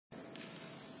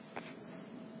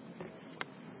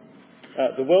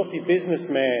The wealthy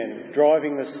businessman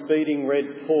driving the speeding red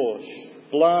Porsche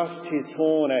blasts his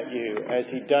horn at you as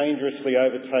he dangerously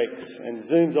overtakes and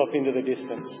zooms off into the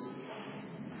distance.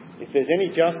 If there's any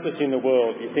justice in the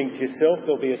world, you think to yourself,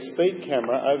 there'll be a speed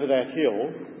camera over that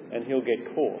hill and he'll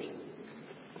get caught.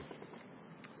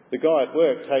 The guy at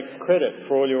work takes credit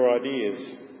for all your ideas.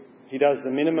 He does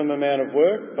the minimum amount of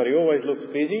work, but he always looks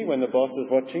busy when the boss is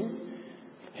watching.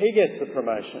 He gets the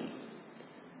promotion.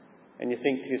 And you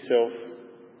think to yourself,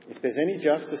 if there's any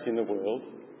justice in the world,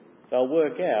 they'll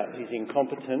work out he's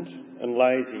incompetent and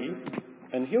lazy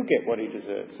and he'll get what he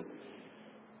deserves.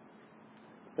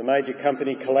 The major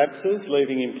company collapses,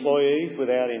 leaving employees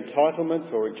without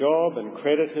entitlements or a job and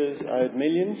creditors owed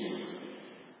millions.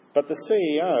 But the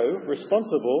CEO,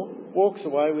 responsible, walks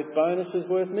away with bonuses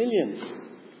worth millions.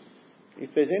 If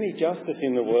there's any justice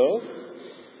in the world,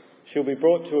 she'll be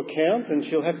brought to account and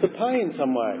she'll have to pay in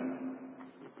some way.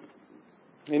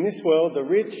 In this world, the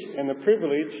rich and the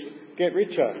privileged get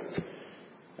richer,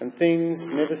 and things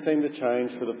never seem to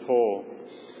change for the poor.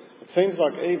 It seems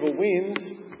like evil wins,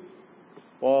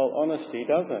 while honesty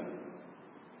doesn't.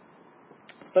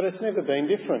 But it's never been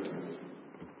different.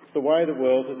 It's the way the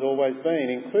world has always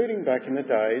been, including back in the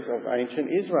days of ancient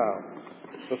Israel,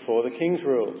 before the kings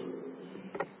ruled.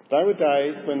 They were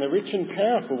days when the rich and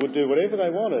powerful would do whatever they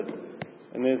wanted,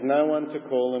 and there's no one to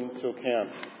call them to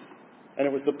account. And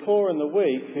it was the poor and the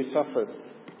weak who suffered.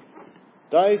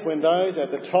 Days when those at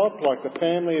the top, like the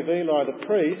family of Eli the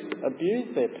priest,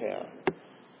 abused their power.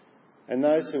 And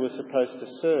those they were supposed to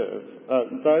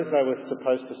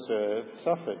serve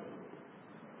suffered.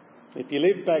 If you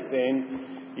lived back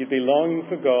then, you'd be longing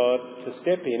for God to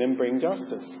step in and bring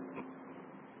justice.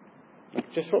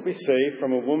 It's just what we see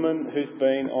from a woman who's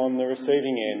been on the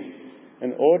receiving end,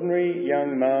 an ordinary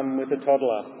young mum with a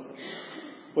toddler.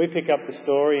 We pick up the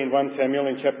story in 1 Samuel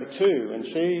in chapter 2, and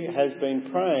she has been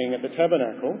praying at the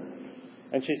tabernacle,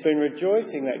 and she's been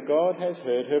rejoicing that God has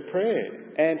heard her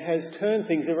prayer and has turned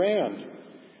things around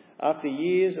after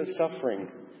years of suffering.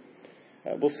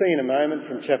 We'll see in a moment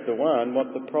from chapter 1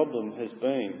 what the problem has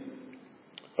been.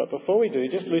 But before we do,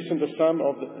 just listen to some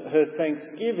of her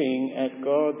thanksgiving at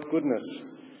God's goodness.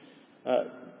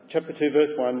 Chapter 2,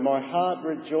 verse 1, "My heart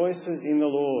rejoices in the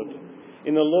Lord.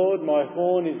 In the Lord my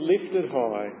horn is lifted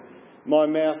high. My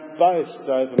mouth boasts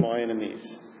over my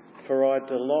enemies, for I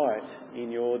delight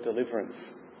in your deliverance."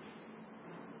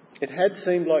 It had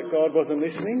seemed like God wasn't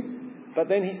listening, but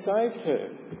then he saved her.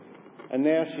 And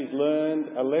now she's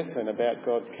learned a lesson about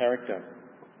God's character.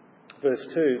 Verse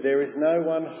 2, "There is no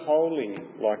one holy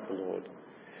like the Lord.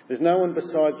 There's no one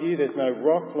besides you. There's no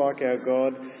rock like our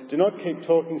God. Do not keep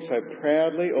talking so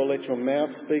proudly or let your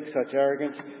mouth speak such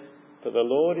arrogance. For the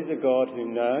Lord is a God who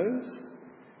knows,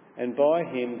 and by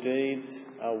him deeds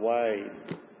are weighed."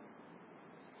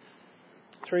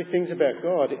 Three things about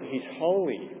God. He's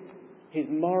holy. He's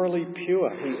morally pure.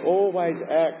 He always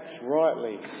acts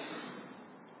rightly.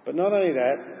 But not only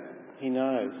that, he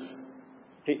knows.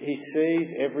 He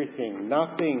sees everything.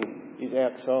 Nothing is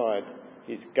outside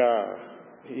his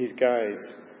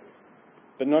gaze.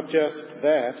 But not just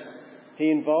that, he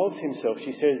involves himself.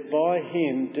 She says, by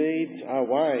him deeds are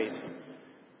weighed.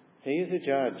 He is a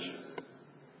judge,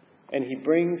 and he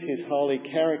brings his holy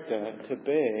character to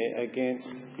bear against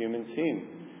human sin.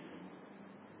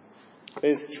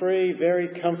 There's three very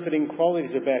comforting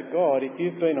qualities about God if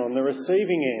you've been on the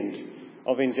receiving end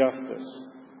of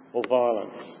injustice or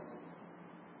violence.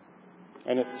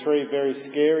 And it's three very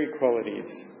scary qualities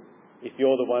if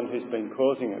you're the one who's been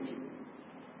causing it.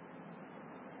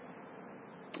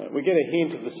 We get a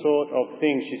hint of the sort of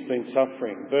thing she's been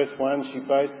suffering. Verse 1, she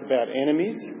boasts about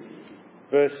enemies.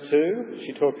 Verse 2,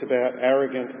 she talks about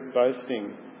arrogant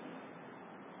boasting.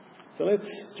 So let's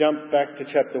jump back to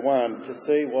chapter 1 to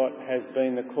see what has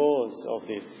been the cause of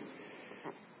this.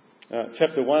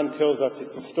 Chapter 1 tells us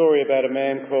it's a story about a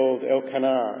man called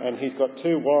Elkanah, and he's got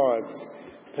two wives,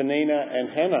 Peninnah and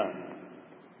Hannah.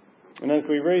 And as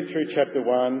we read through chapter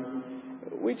 1,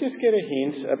 we just get a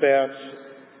hint about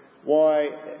why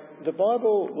the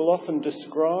Bible will often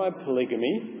describe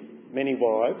polygamy, many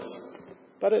wives,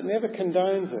 but it never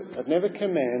condones it. It never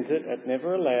commands it. It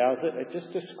never allows it. It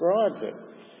just describes it.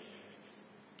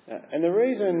 And the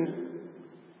reason,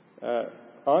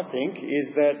 I think,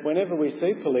 is that whenever we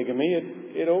see polygamy,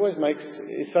 it always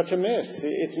is such a mess.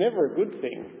 It's never a good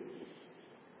thing.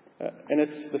 And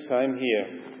it's the same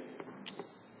here.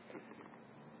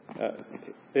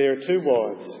 There are two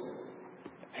wives.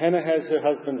 Hannah has her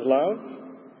husband's love,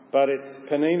 but it's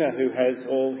Peninnah who has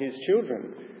all his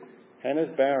children. Hannah's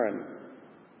barren,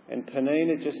 and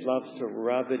Peninnah just loves to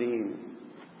rub it in.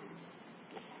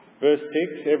 Verse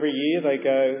 6, every year they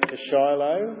go to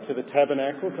Shiloh, to the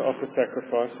tabernacle, to offer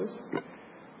sacrifices.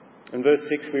 In verse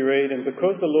 6 we read, "And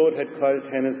because the Lord had closed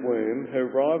Hannah's womb, her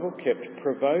rival kept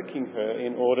provoking her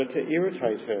in order to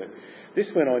irritate her."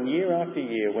 This went on year after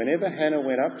year. Whenever Hannah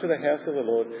went up to the house of the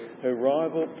Lord, her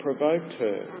rival provoked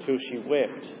her till she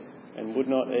wept and would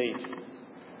not eat.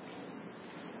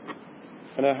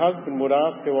 And her husband would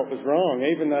ask her what was wrong,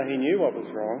 even though he knew what was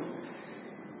wrong.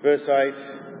 Verse 8,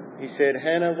 he said,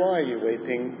 "Hannah, why are you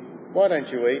weeping? Why don't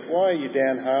you eat? Why are you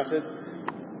downhearted?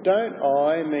 Don't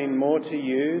I mean more to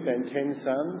you than 10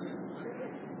 sons?"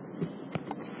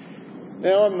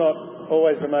 Now, I'm not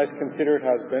always the most considerate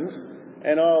husband,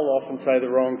 and I'll often say the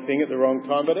wrong thing at the wrong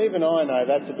time, but even I know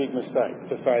that's a big mistake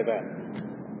to say that.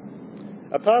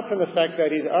 Apart from the fact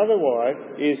that his other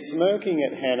wife is smirking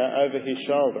at Hannah over his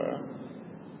shoulder,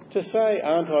 to say,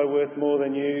 "Aren't I worth more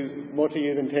to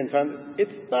you than 10 sons?"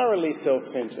 it's thoroughly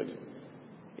self-centred.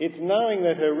 It's knowing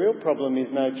that her real problem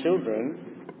is no children,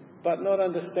 but not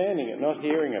understanding it, not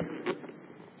hearing it.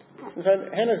 And so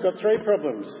Hannah's got 3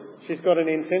 problems. She's got an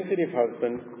insensitive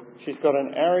husband, she's got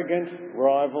an arrogant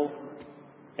rival,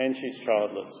 and she's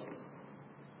childless.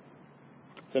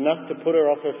 It's enough to put her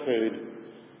off her food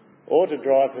or to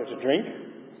drive her to drink,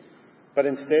 but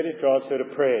instead it drives her to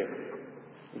prayer.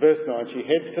 Verse 9, she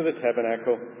heads to the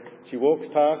tabernacle. She walks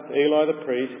past Eli the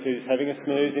priest, who's having a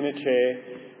snooze in a chair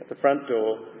at the front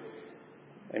door.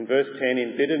 And verse 10,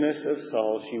 in bitterness of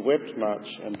soul, she wept much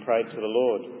and prayed to the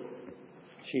Lord.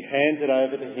 She hands it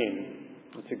over to him.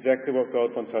 That's exactly what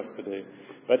God wants us to do.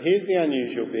 But here's the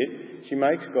unusual bit. She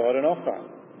makes God an offer.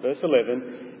 Verse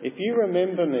 11, "If you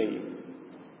remember me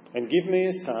and give me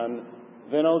a son,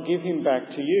 then I'll give him back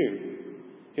to you.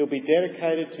 He'll be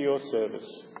dedicated to your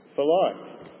service for life."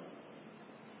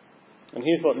 And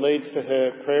here's what leads to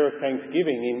her prayer of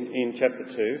thanksgiving in chapter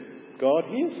 2. God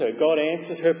hears her. God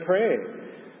answers her prayer.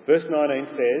 Verse 19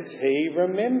 says, he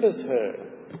remembers her.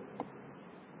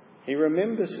 He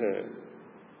remembers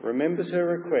her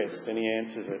request, and he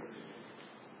answers it.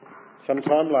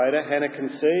 Sometime later, Hannah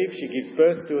conceives. She gives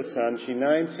birth to a son. She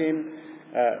names him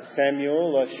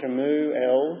Samuel, or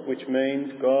Shemuel, which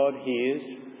means God hears.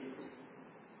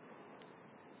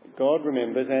 God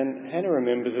remembers, and Hannah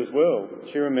remembers as well.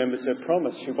 She remembers her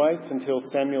promise. She waits until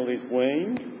Samuel is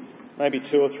weaned, maybe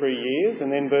 2 or 3 years,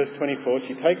 and then verse 24,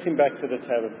 she takes him back to the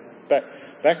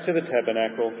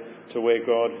tabernacle to where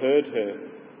God heard her.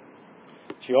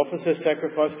 She offers her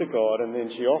sacrifice to God, and then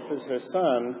she offers her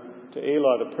son to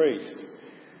Eli the priest.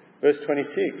 Verse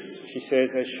 26, she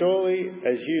says, "As surely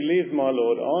as you live, my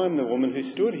Lord, I am the woman who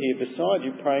stood here beside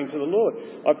you praying to the Lord.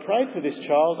 I prayed for this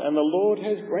child, and the Lord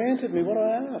has granted me what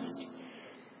I asked.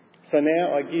 So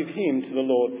now I give him to the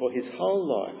Lord for his whole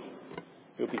life.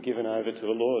 He'll be given over to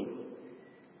the Lord."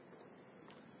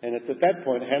 And it's at that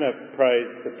point Hannah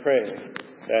prays the prayer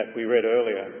that we read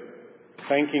earlier,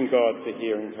 thanking God for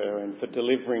hearing her and for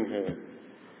delivering her.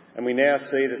 And we now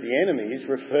see that the enemies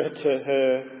refer to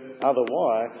her other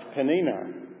wife,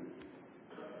 Peninnah.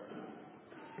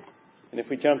 And if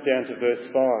we jump down to verse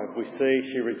 5, we see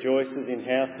she rejoices in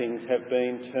how things have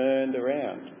been turned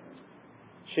around.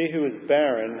 She who was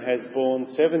barren has borne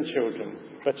 7 children,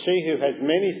 but she who has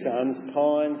many sons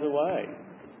pines away.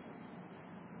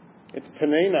 It's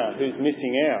Peninnah who's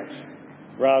missing out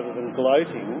rather than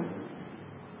gloating,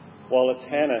 while it's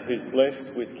Hannah who's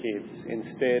blessed with kids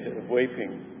instead of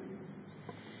weeping.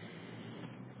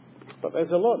 But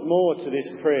there's a lot more to this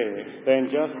prayer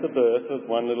than just the birth of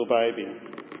one little baby.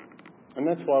 And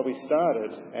that's why we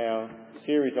started our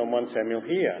series on 1 Samuel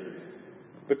here.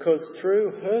 Because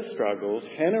through her struggles,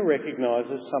 Hannah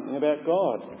recognises something about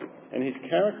God and his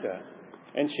character.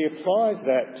 And she applies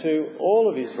that to all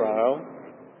of Israel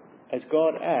as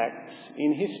God acts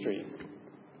in history.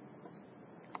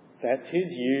 That's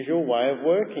his usual way of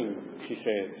working, she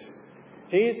says.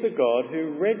 He is the God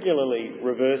who regularly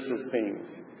reverses things,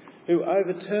 who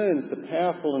overturns the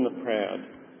powerful and the proud,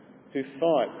 who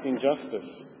fights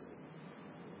injustice.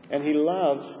 And he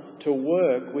loves to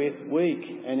work with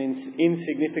weak and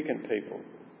insignificant people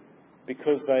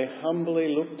because they humbly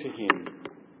look to him.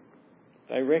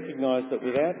 They recognise that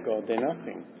without God they're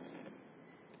nothing.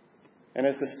 And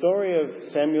as the story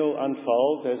of Samuel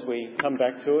unfolds, as we come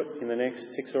back to it in the next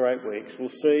 6 or 8 weeks, we'll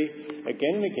see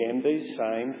again and again these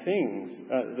same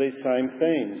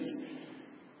themes.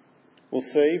 We'll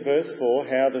see, verse 4,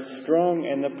 how the strong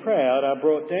and the proud are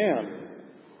brought down,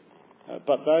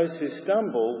 but those who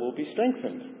stumble will be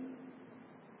strengthened.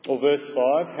 Or verse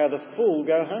 5, how the full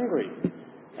go hungry,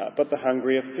 but the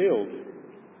hungry are filled.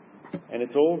 And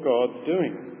it's all God's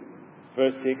doing.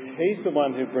 Verse 6, he's the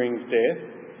one who brings death.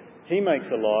 He makes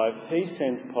alive, he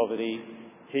sends poverty,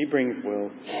 He brings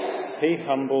wealth. He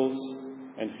humbles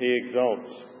and He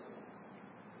exalts.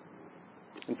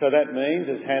 And so that means,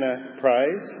 as Hannah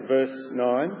prays, verse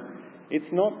 9,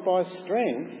 it's not by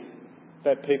strength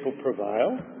that people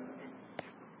prevail.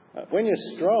 When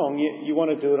you're strong, you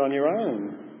want to do it on your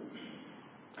own.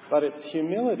 But it's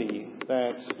humility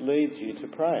that leads you to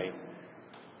pray.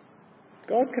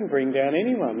 God can bring down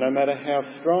anyone, no matter how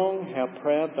strong, how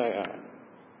proud they are.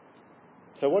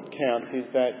 So what counts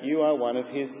is that you are one of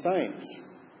His saints.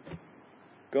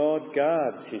 God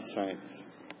guards His saints,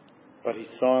 but He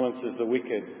silences the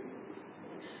wicked.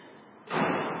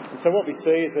 And so what we see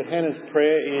is that Hannah's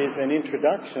prayer is an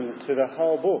introduction to the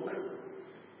whole book.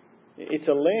 It's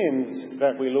a lens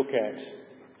that we look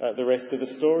at the rest of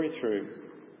the story through.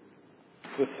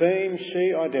 The themes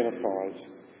she identifies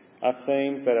are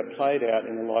themes that are played out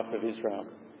in the life of Israel.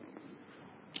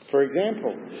 For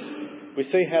example, we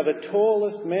see how the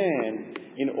tallest man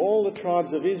in all the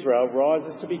tribes of Israel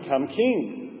rises to become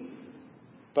king.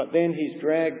 But then he's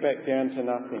dragged back down to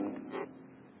nothing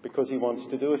because he wants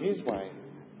to do it his way.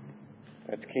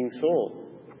 That's King Saul.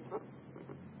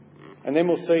 And then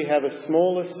we'll see how the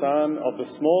smallest son of the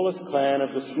smallest clan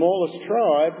of the smallest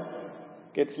tribe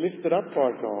gets lifted up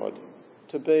by God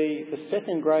to be the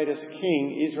second greatest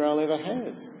king Israel ever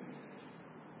has,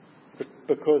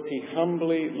 because he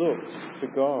humbly looks to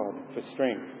God for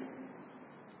strength.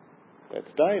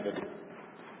 That's David.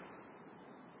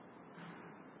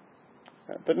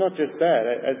 But not just that.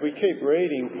 As we keep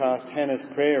reading past Hannah's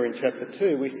prayer in chapter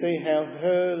 2, we see how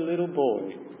her little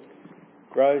boy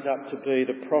grows up to be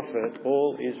the prophet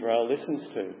all Israel listens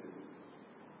to.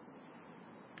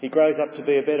 He grows up to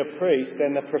be a better priest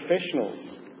than the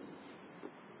professionals,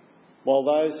 while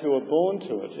those who are born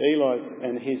to it, Eli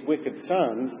and his wicked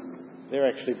sons, they're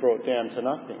actually brought down to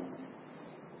nothing.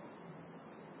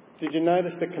 Did you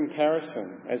notice the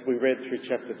comparison as we read through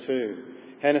chapter 2?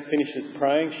 Hannah finishes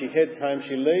praying, she heads home,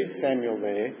 she leaves Samuel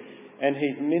there, and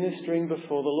he's ministering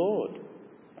before the Lord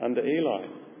under Eli.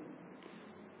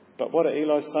 But what are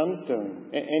Eli's sons doing?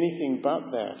 Anything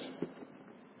but that.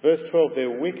 Verse 12,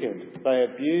 they're wicked. They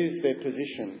abuse their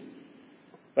position.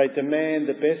 They demand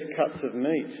the best cuts of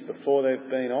meat before they've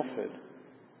been offered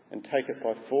and take it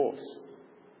by force.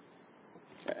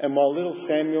 And while little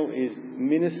Samuel is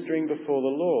ministering before the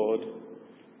Lord,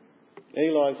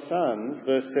 Eli's sons,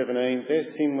 verse 17, their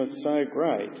sin was so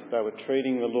great they were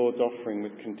treating the Lord's offering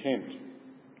with contempt.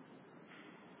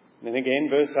 And then again,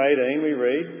 verse 18, we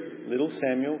read, little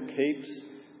Samuel keeps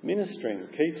ministering,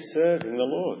 keeps serving the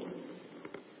Lord.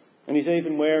 And he's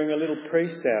even wearing a little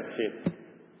priest outfit.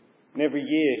 And every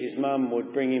year his mum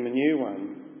would bring him a new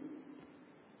one.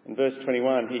 In verse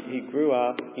 21, he grew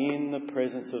up in the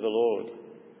presence of the Lord.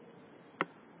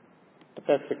 But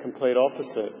that's the complete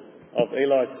opposite of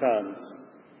Eli's sons.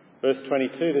 Verse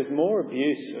 22, there's more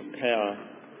abuse of power.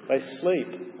 They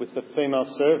sleep with the female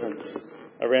servants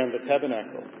around the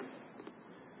tabernacle.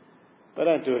 They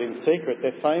don't do it in secret.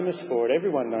 They're famous for it.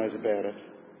 Everyone knows about it.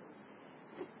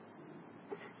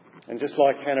 And just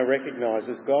like Hannah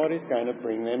recognises, God is going to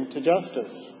bring them to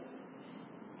justice.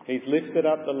 He's lifted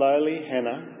up the lowly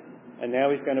Hannah, and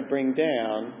now he's going to bring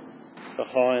down the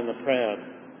high and the proud.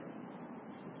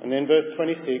 And then verse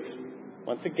 26,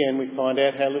 once again we find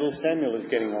out how little Samuel is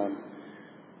getting on.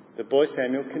 The boy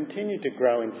Samuel continued to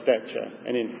grow in stature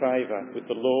and in favour with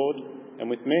the Lord and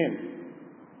with men.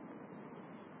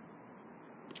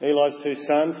 Eli's two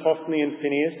sons, Hophni and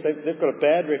Phinehas, they've got a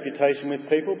bad reputation with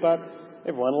people, but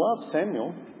everyone loves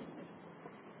Samuel.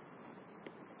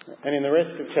 And in the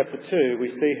rest of chapter 2, we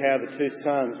see how the two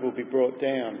sons will be brought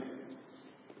down.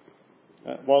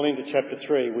 While into chapter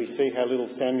 3, we see how little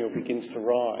Samuel begins to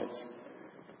rise.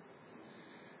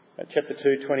 At chapter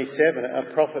 2:27,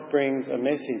 a prophet brings a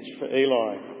message for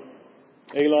Eli.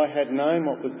 Eli had known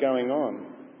what was going on,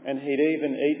 and he'd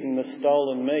even eaten the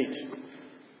stolen meat,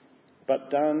 but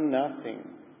done nothing.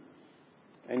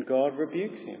 And God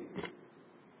rebukes him.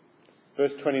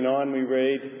 Verse 29 we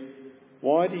read,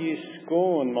 why do you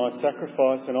scorn my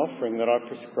sacrifice and offering that I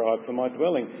prescribed for my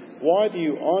dwelling? Why do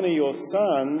you honour your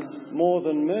sons more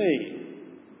than me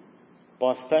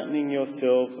by fattening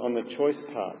yourselves on the choice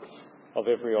parts of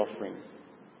every offering?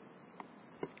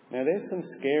 Now there's some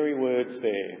scary words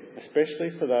there,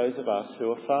 especially for those of us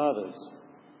who are fathers.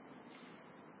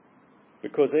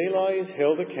 Because Eli is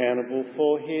held accountable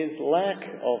for his lack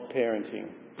of parenting.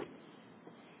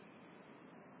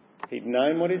 He'd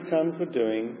known what his sons were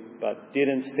doing, but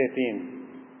didn't step in.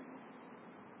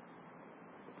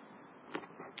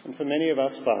 And for many of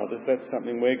us fathers, that's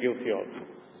something we're guilty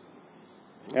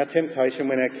of. Our temptation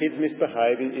when our kids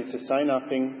misbehave is to say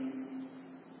nothing,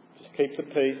 just keep the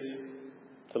peace,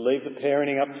 to leave the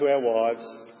parenting up to our wives,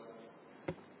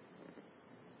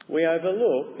 we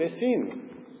overlook their sin,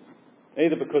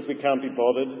 either because we can't be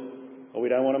bothered, or we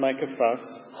don't want to make a fuss,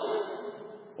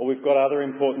 or we've got other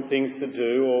important things to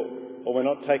do, or we're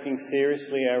not taking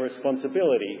seriously our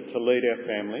responsibility to lead our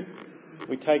family.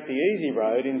 We take the easy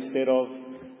road instead of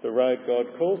the road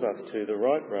God calls us to, the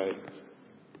right road.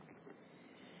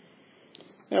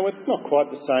 Now, it's not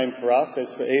quite the same for us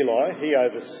as for Eli. He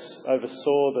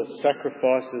oversaw the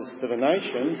sacrifices for the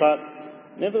nation, but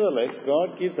nevertheless,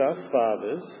 God gives us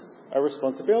fathers a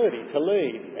responsibility to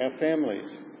lead our families.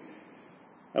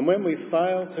 And when we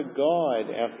fail to guide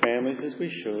our families as we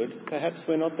should, perhaps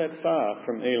we're not that far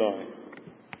from Eli.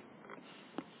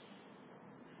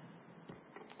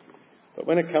 But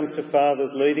when it comes to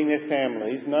fathers leading their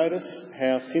families, notice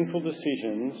how sinful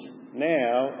decisions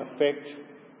now affect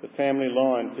the family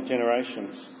line for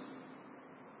generations.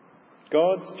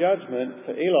 God's judgment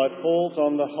for Eli falls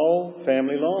on the whole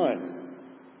family line.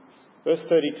 Verse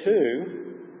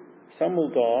 32, some will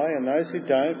die and those who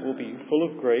don't will be full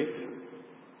of grief.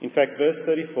 In fact, verse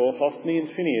 34, Hophni and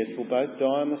Phinehas will both die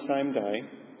on the same day.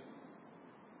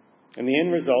 And the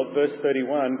end result, verse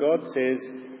 31, God says,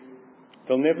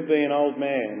 there'll never be an old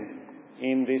man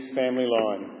in this family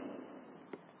line.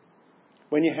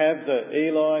 When you have the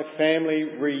Eli family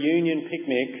reunion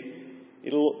picnic,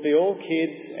 it'll be all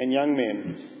kids and young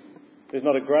men. There's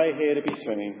not a grey hair to be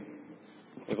seen.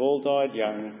 They've all died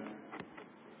young.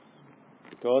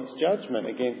 God's judgment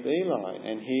against Eli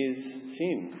and his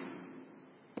sin.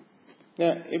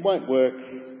 Now, it won't work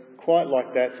quite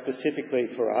like that specifically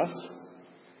for us,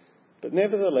 but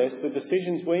nevertheless, the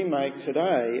decisions we make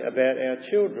today about our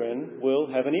children will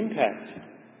have an impact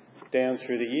down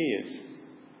through the years.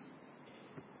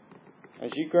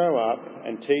 As you grow up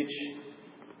and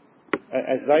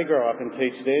as they grow up and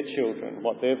teach their children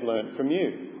what they've learnt from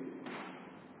you.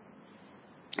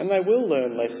 And they will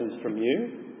learn lessons from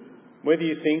you, whether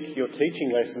you think you're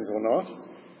teaching lessons or not.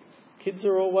 Kids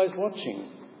are always watching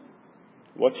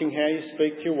how you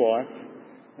speak to your wife,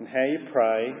 and how you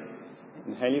pray,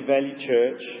 and how you value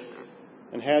church,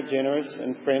 and how generous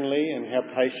and friendly and how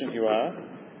patient you are.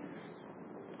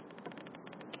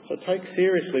 So take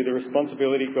seriously the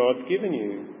responsibility God's given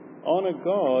you. Honour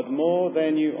God more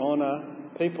than you honour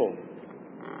people.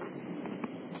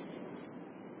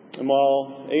 And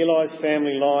while Eli's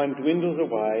family line dwindles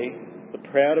away, the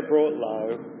proud are brought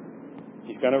low,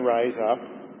 he's going to raise up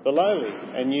the lowly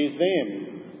and use them.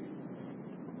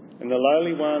 And the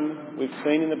lowly one we've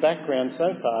seen in the background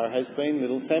so far has been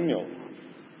little Samuel,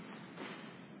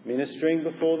 ministering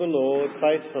before the Lord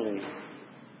faithfully,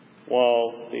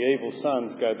 while the evil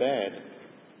sons go bad.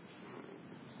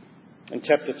 And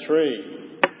chapter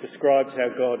 3 describes how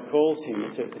God calls him.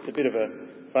 It's a bit of a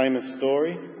famous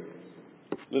story.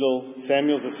 Little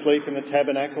Samuel's asleep in the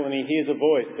tabernacle and he hears a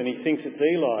voice and he thinks it's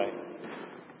Eli.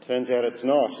 Turns out it's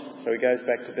not, so he goes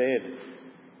back to bed.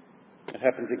 It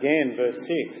happens again, verse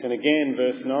 6, and again,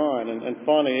 verse 9, and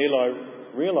finally Eli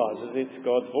realises it's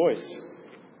God's voice.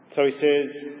 So he says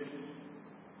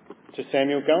to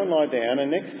Samuel, go and lie down,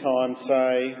 and next time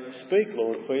say, speak,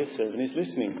 Lord, for your servant is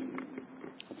listening.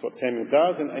 That's what Samuel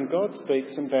does, and God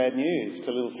speaks some bad news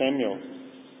to little Samuel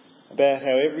about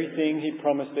how everything he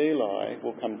promised Eli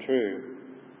will come true.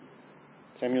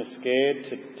 Samuel's scared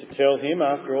to tell him,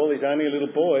 after all, he's only a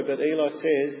little boy, but Eli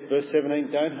says, verse 17,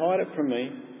 don't hide it from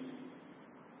me.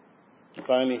 If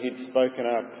only he'd spoken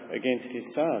up against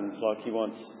his sons like he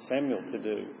wants Samuel to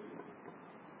do.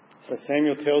 So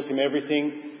Samuel tells him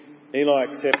everything. Eli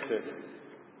accepts it.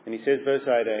 And he says, verse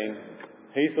 18,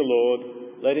 he's the Lord,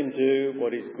 let him do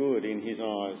what is good in his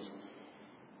eyes.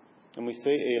 And we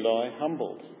see Eli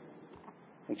humbled.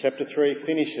 And chapter 3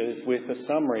 finishes with a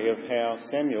summary of how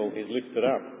Samuel is lifted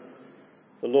up.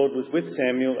 The Lord was with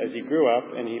Samuel as he grew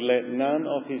up, and he let none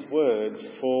of his words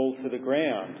fall to the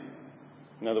ground.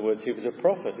 In other words, he was a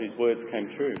prophet whose words came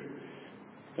true.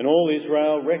 And all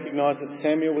Israel recognised that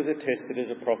Samuel was attested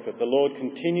as a prophet. The Lord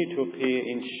continued to appear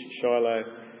in Shiloh,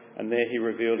 and there he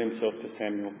revealed himself to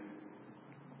Samuel.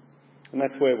 And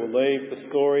that's where we'll leave the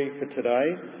story for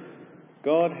today.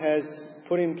 God has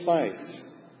put in place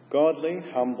godly,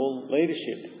 humble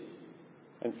leadership.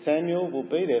 And Samuel will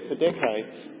be there for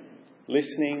decades,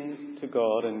 listening to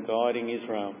God and guiding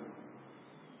Israel.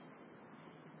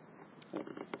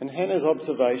 And Hannah's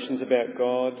observations about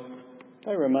God,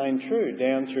 they remain true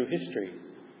down through history.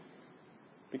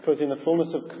 Because in the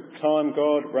fullness of time,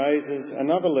 God raises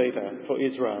another leader for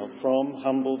Israel from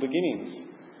humble beginnings.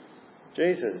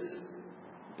 Jesus,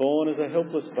 born as a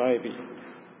helpless baby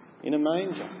in a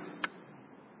manger.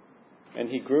 And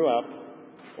he grew up,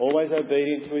 always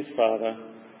obedient to his father,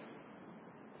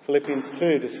 Philippians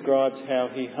 2 describes how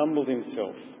he humbled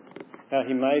himself, how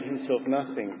he made himself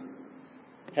nothing,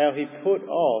 how he put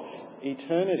off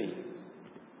eternity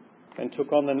and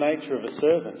took on the nature of a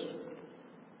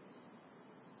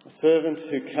servant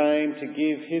who came to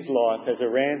give his life as a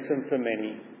ransom for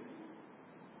many.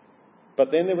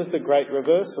 But then there was the great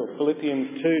reversal.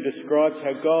 Philippians 2 describes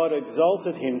how God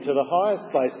exalted him to the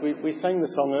highest place. We sang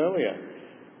the song earlier.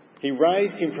 He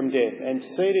raised him from death and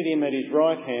seated him at his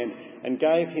right hand and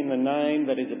gave him the name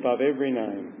that is above every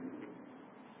name.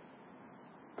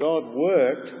 God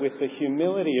worked with the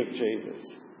humility of Jesus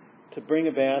to bring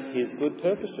about his good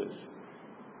purposes.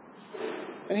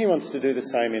 And he wants to do the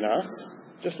same in us.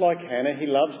 Just like Hannah, he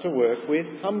loves to work with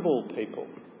humble people.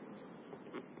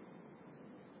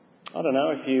 I don't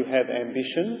know if you have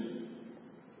ambition,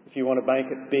 if you want to make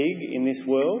it big in this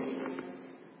world,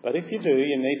 but if you do,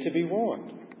 you need to be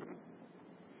warned.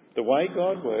 The way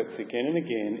God works again and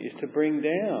again is to bring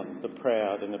down the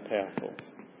proud and the powerful,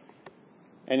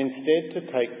 and instead to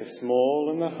take the small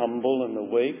and the humble and the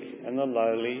weak and the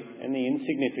lowly and the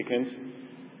insignificant,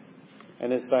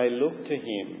 and as they look to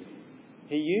him,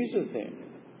 he uses them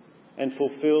and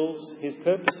fulfills his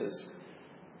purposes.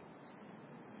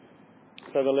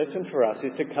 So the lesson for us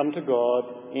is to come to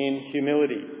God in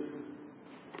humility.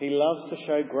 He loves to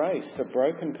show grace to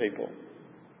broken people.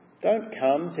 Don't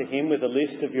come to him with a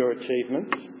list of your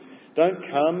achievements. Don't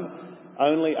come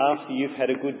only after you've had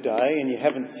a good day and you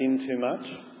haven't sinned too much.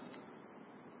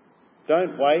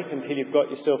 Don't wait until you've got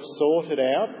yourself sorted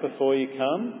out before you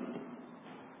come.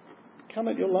 Come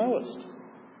at your lowest.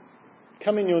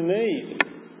 Come in your need.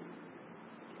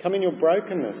 Come in your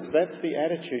brokenness. That's the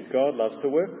attitude God loves to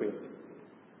work with.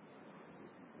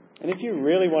 And if you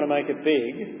really want to make it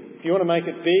big, if you want to make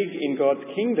it big in God's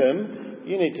kingdom,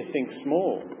 you need to think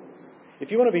small. If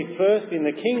you want to be first in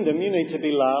the kingdom, you need to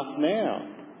be last now.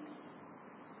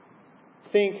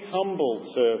 Think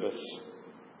humble service.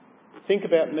 Think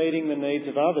about meeting the needs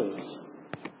of others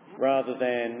rather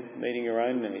than meeting your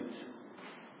own needs.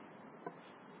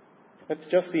 That's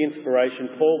just the inspiration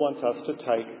Paul wants us to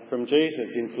take from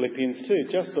Jesus in Philippians 2.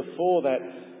 Just before that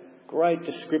great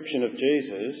description of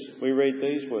Jesus, we read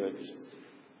these words.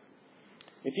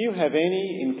 If you have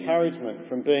any encouragement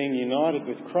from being united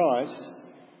with Christ,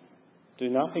 do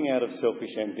nothing out of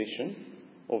selfish ambition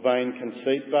or vain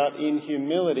conceit, but in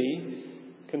humility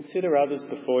consider others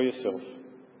before yourself.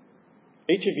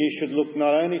 Each of you should look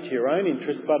not only to your own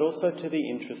interests, but also to the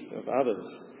interests of others.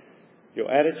 Your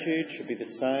attitude should be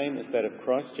the same as that of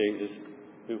Christ Jesus,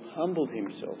 who humbled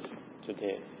himself to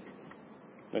death.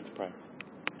 Let's pray.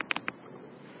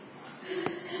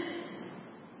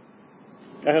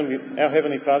 Our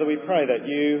Heavenly Father, we pray that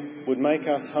you would make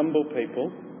us humble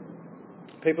people,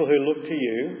 people who look to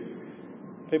you,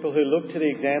 people who look to the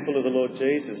example of the Lord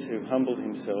Jesus, who humbled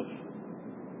himself.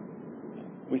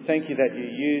 We thank you that you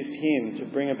used him to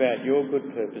bring about your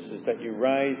good purposes, that you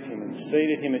raised him and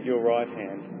seated him at your right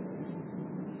hand.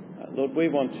 Lord, we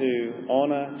want to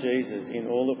honour Jesus in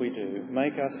all that we do.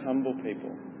 Make us humble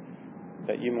people,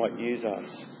 that you might use us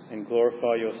and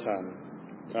glorify your Son.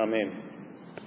 Amen.